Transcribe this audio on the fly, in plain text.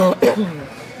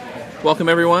Welcome,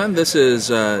 everyone. This is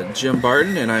Jim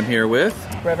Barton, and I'm here with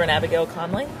Reverend Abigail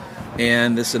Conley.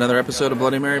 And this is another episode of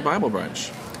Bloody Mary Bible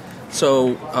Brunch. So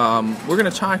we're going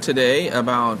to talk today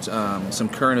about some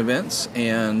current events,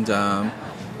 and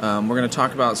we're going to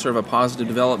talk about sort of a positive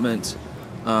development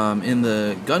in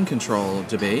the gun control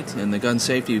debate, in the gun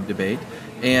safety debate.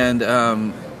 And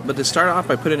but to start off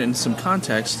by putting it in some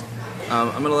context,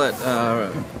 I'm going to let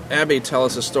Abby tell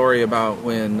us a story about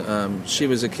when she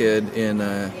was a kid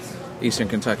in Eastern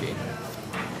Kentucky.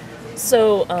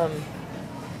 So,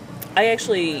 I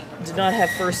actually did not have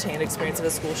first-hand experience of a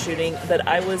school shooting, but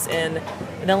I was in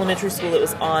an elementary school that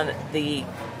was on the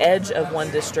edge of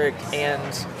one district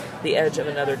and the edge of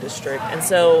another district. And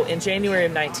so in January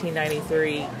of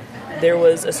 1993, there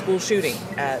was a school shooting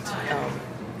at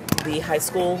the high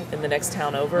school in the next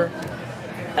town over.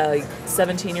 A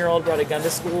 17-year-old brought a gun to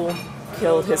school,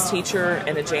 killed his teacher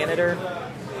and a janitor,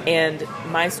 and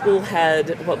my school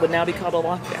had what would now be called a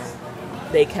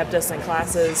lockdown. They kept us in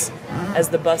classes. As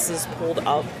the buses pulled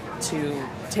up to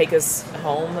take us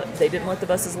home, they didn't let the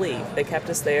buses leave. They kept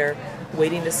us there,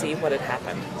 waiting to see what had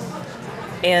happened.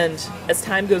 And as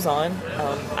time goes on,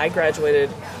 I graduated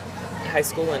high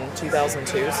school in 2002,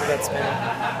 so that's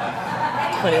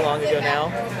been plenty long ago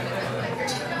now.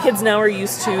 Kids now are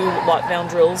used to lockdown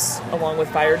drills, along with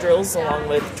fire drills, along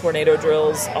with tornado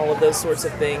drills, all of those sorts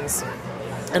of things.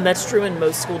 And that's true in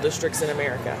most school districts in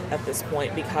America at this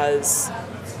point because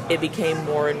it became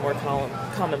more and more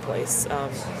commonplace.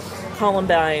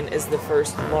 Columbine is the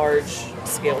first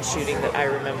large-scale shooting that I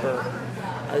remember,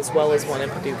 as well as one in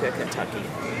Paducah, Kentucky.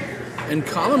 And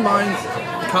Columbine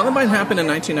happened in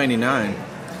 1999,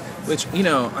 which,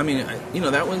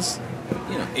 that was,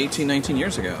 18, 19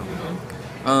 years ago.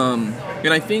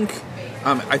 And I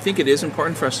think it is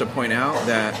important for us to point out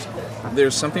that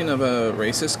there's something of a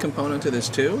racist component to this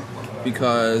too,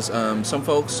 because some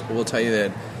folks will tell you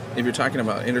that if you're talking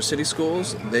about inner city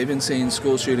schools, they've been seeing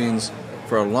school shootings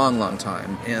for a long, long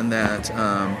time, and that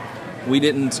we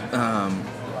didn't.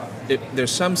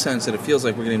 There's some sense that it feels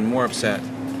like we're getting more upset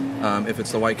if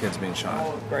it's the white kids being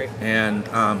shot. Right. And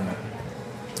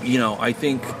I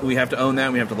think we have to own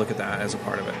that. We have to look at that as a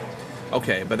part of it.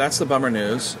 Okay, but that's the bummer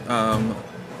news.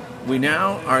 We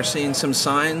now are seeing some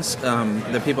signs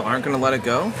that people aren't going to let it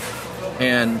go,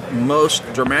 and most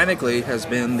dramatically has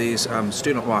been these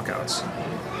student walkouts.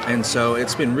 And so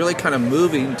it's been really kind of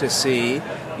moving to see,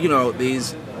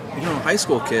 these, high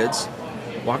school kids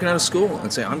walking out of school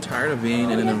and say, I'm tired of being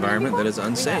in an environment that is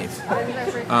unsafe.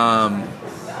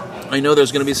 I know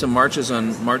there's going to be some marches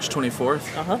on March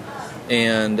 24th. Uh-huh.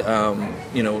 And,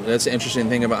 that's the interesting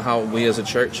thing about how we as a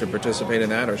church should participate in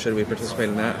that, or should we participate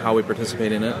in that, how we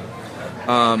participate in it.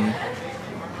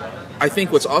 I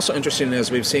think what's also interesting is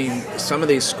we've seen some of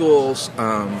these schools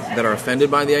that are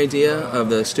offended by the idea of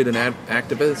the student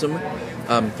activism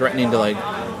threatening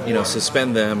to,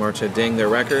 suspend them or to ding their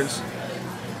records.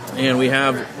 And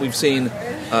we've seen,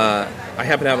 I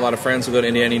happen to have a lot of friends who go to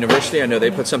Indiana University. I know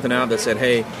they put something out that said,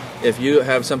 hey, if you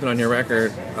have something on your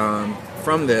record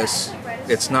from this,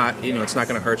 it's not going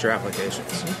to hurt your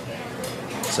applications.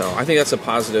 So I think that's a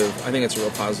positive. I think it's a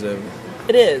real positive.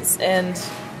 It is, and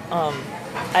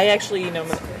I actually,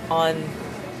 on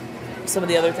some of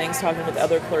the other things, talking with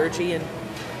other clergy, and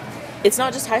it's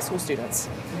not just high school students.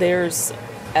 There's,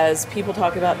 as people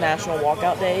talk about national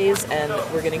walkout days, and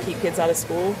we're going to keep kids out of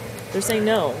school, they're saying,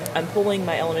 no, I'm pulling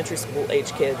my elementary school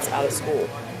age kids out of school.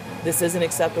 This isn't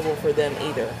acceptable for them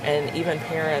either, and even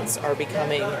parents are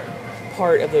becoming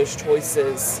part of those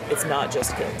choices. It's not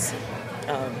just kids.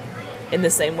 In the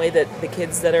same way that the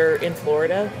kids that are in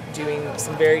Florida doing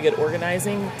some very good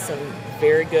organizing, some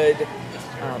very good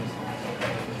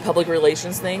public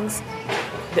relations things.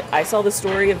 I saw the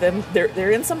story of them.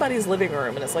 They're in somebody's living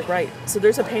room, and it's like, right. So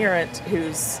there's a parent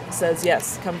who says,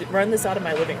 yes, come run this out of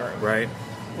my living room. Right.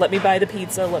 Let me buy the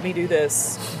pizza. Let me do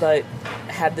this. But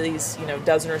had these,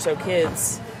 dozen or so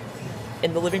kids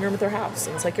in the living room of their house.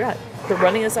 And it's like, yeah, they're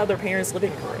running us out of their parents'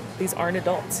 living room. These aren't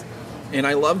adults. And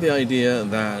I love the idea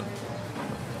that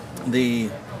the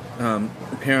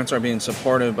parents are being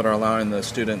supportive but are allowing the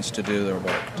students to do the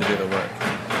work.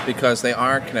 Because they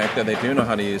are connected, they do know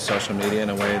how to use social media in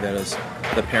a way that is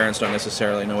the parents don't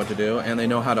necessarily know what to do, and they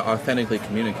know how to authentically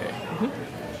communicate.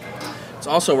 Mm-hmm. It's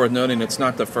also worth noting it's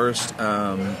not the first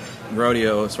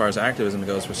rodeo as far as activism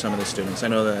goes for some of the students. I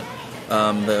know that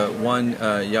the one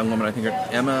young woman, I think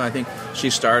Emma, she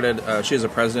started, she was a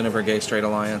president of her Gay Straight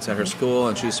Alliance at her school,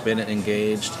 and she's been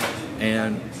engaged,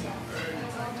 and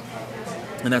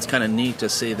that's kind of neat to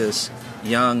see this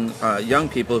young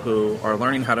people who are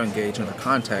learning how to engage in the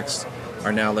context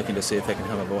are now looking to see if they can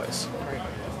have a voice.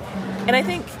 And I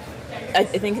think I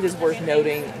think it is worth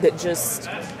noting that just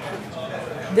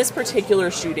this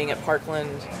particular shooting at Parkland,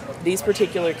 these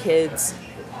particular kids,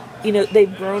 you know,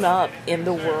 they've grown up in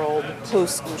the world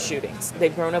post-school shootings.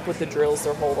 They've grown up with the drills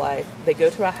their whole life. They go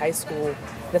to a high school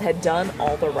that had done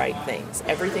all the right things.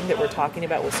 Everything that we're talking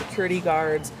about with security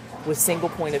guards, with single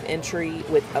point of entry,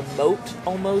 with a moat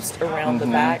almost around the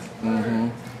back.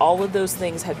 All of those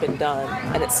things had been done,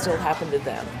 and it still happened to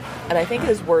them. And I think it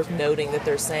is worth noting that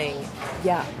they're saying,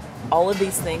 yeah, all of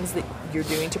these things that you're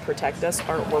doing to protect us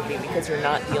aren't working because you're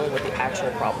not dealing with the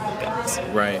actual problem of guns.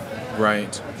 Right,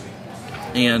 right.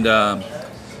 And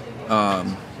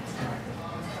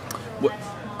what,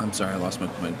 I'm sorry, I lost my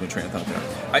train of thought there.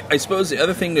 I suppose the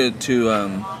other thing to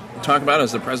talk about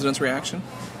is the president's reaction,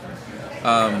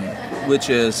 which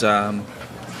is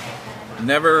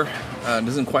never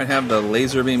doesn't quite have the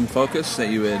laser beam focus that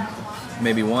you would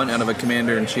maybe want out of a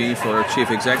commander-in-chief or chief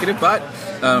executive. But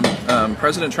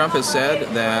President Trump has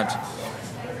said that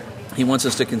he wants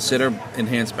us to consider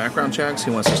enhanced background checks.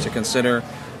 He wants us to consider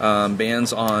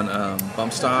bans on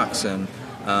bump stocks and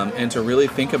to really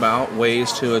think about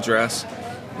ways to address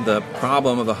the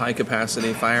problem of the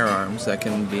high-capacity firearms that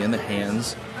can be in the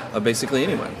hands of basically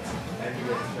anyone.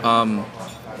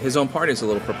 His own party is a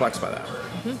little perplexed by that.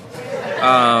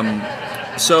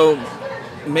 So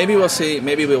maybe we'll see.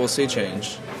 Maybe we will see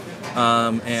change.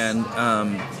 Oh,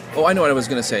 I know what I was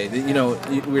going to say. You know,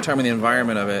 we were talking about the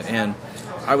environment of it, and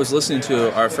I was listening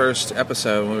to our first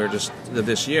episode when we were just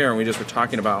this year, and we just were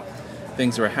talking about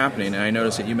things that were happening. And I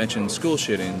noticed that you mentioned school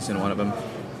shootings in one of them,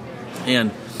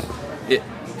 and it,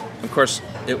 of course,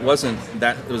 it wasn't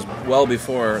that. It was well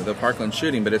before the Parkland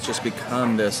shooting, but it's just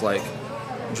become this like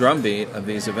drumbeat of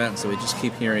these events that we just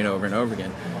keep hearing over and over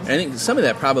again. And I think some of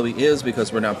that probably is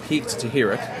because we're now peaked to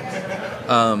hear it.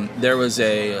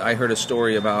 I heard a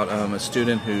story about a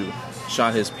student who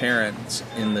shot his parents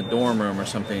in the dorm room or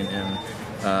something in,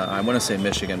 I want to say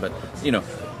Michigan, but, you know,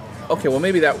 okay, well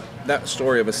maybe that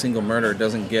story of a single murder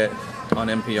doesn't get on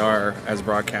NPR as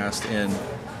broadcast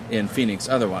in Phoenix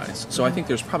otherwise. So I think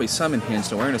there's probably some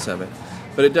enhanced awareness of it.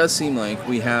 But it does seem like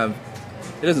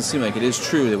it doesn't seem like it is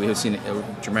true that we have seen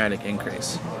a dramatic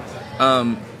increase.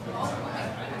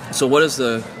 So what does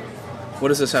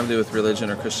this have to do with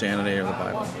religion or Christianity or the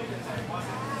Bible?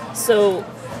 So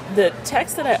the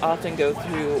text that I often go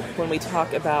through when we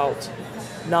talk about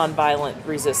nonviolent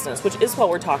resistance, which is what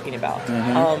we're talking about,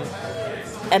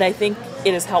 and I think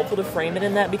it is helpful to frame it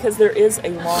in that because there is a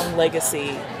long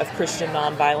legacy of Christian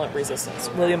nonviolent resistance.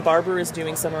 William Barber is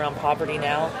doing some around poverty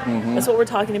now. That's what we're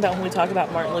talking about when we talk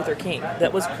about Martin Luther King.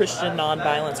 That was Christian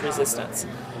nonviolence resistance.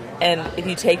 And if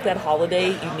you take that holiday,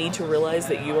 you need to realize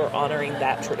that you are honoring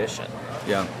that tradition.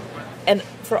 Yeah. And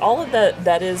for all of that,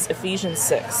 that is Ephesians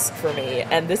 6 for me.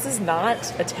 And this is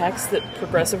not a text that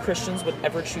progressive Christians would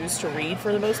ever choose to read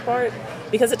for the most part,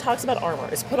 because it talks about armor.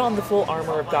 It's put on the full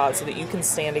armor of God so that you can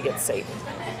stand against Satan.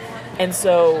 And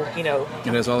so, you know...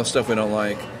 It has all the stuff we don't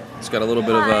like. It's got a little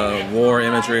bit of war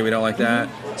imagery. We don't like that.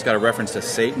 It's got a reference to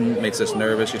Satan. Makes us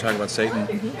nervous. You talk about Satan.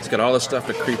 It's got all the stuff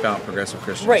to creep out progressive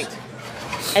Christians. Right.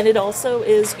 And it also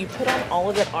is, you put on all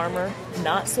of that armor,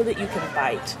 not so that you can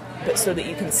fight, but so that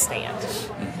you can stand.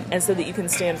 And so that you can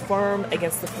stand firm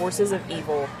against the forces of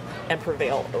evil and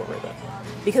prevail over them.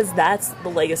 Because that's the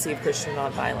legacy of Christian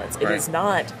nonviolence. It is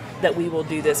not that we will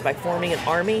do this by forming an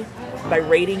army, by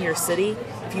raiding your city.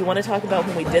 If you want to talk about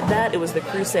when we did that, it was the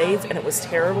Crusades, and it was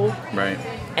terrible. Right.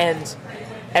 And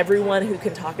everyone who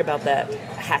can talk about that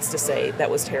has to say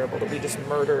that was terrible, that we just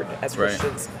murdered, as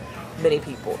Christians, many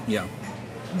people. Yeah.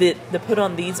 The put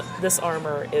on this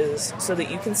armor is so that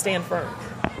you can stand firm.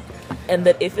 And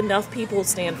that if enough people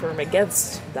stand firm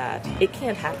against that, it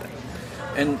can't happen.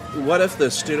 And what if the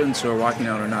students who are walking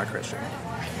out are not Christian?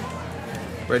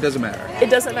 Or it doesn't matter? It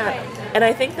doesn't matter. And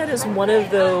I think that is one of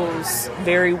those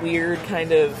very weird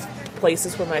kind of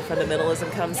places where my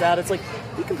fundamentalism comes out. It's like,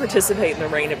 you can participate in the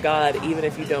reign of God even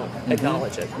if you don't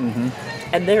acknowledge it.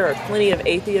 And there are plenty of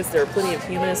atheists, there are plenty of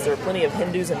humanists, there are plenty of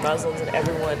Hindus and Muslims and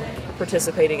everyone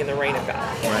participating in the reign of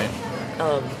God. Right.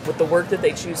 With the work that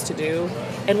they choose to do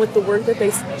and with the work that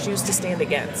they choose to stand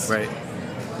against. Right.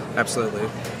 Absolutely.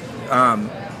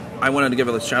 I wanted to give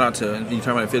a shout out to, you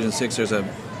talking about Ephesians 6, there's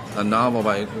a novel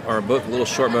or a little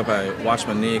short book by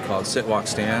Watchman Nee called Sit, Walk,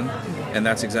 Stand, and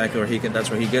that's exactly where he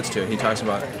gets to. He talks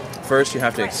about, first you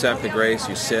have to accept the grace,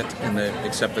 you sit and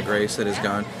accept the grace that is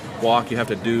gone. Walk, you have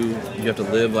to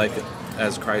live like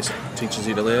as Christ teaches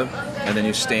you to live, and then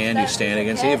you stand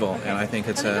against evil. And I think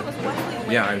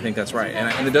I think that's right.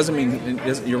 And it doesn't mean,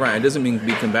 you're right, it doesn't mean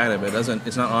be combative.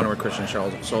 It's not honor Christian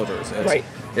soldiers. Right.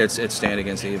 It's stand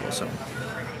against evil. So,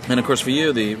 and of course for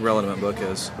you, the relevant book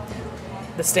is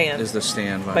The Stand. Is The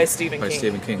Stand By Stephen King.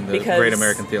 Stephen King, the Because great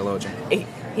American theologian.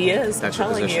 He is. That's I'm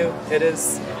your telling position. you, it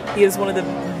is. He is one of the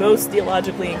most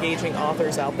theologically engaging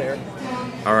authors out there.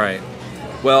 All right.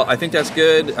 Well, I think that's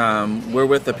good. We're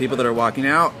with the people that are walking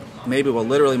out. Maybe we'll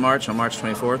literally march on March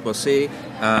 24th. We'll see.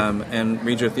 And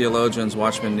read your theologians,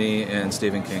 Watchman Nee and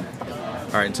Stephen King.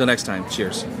 All right. Until next time.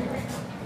 Cheers.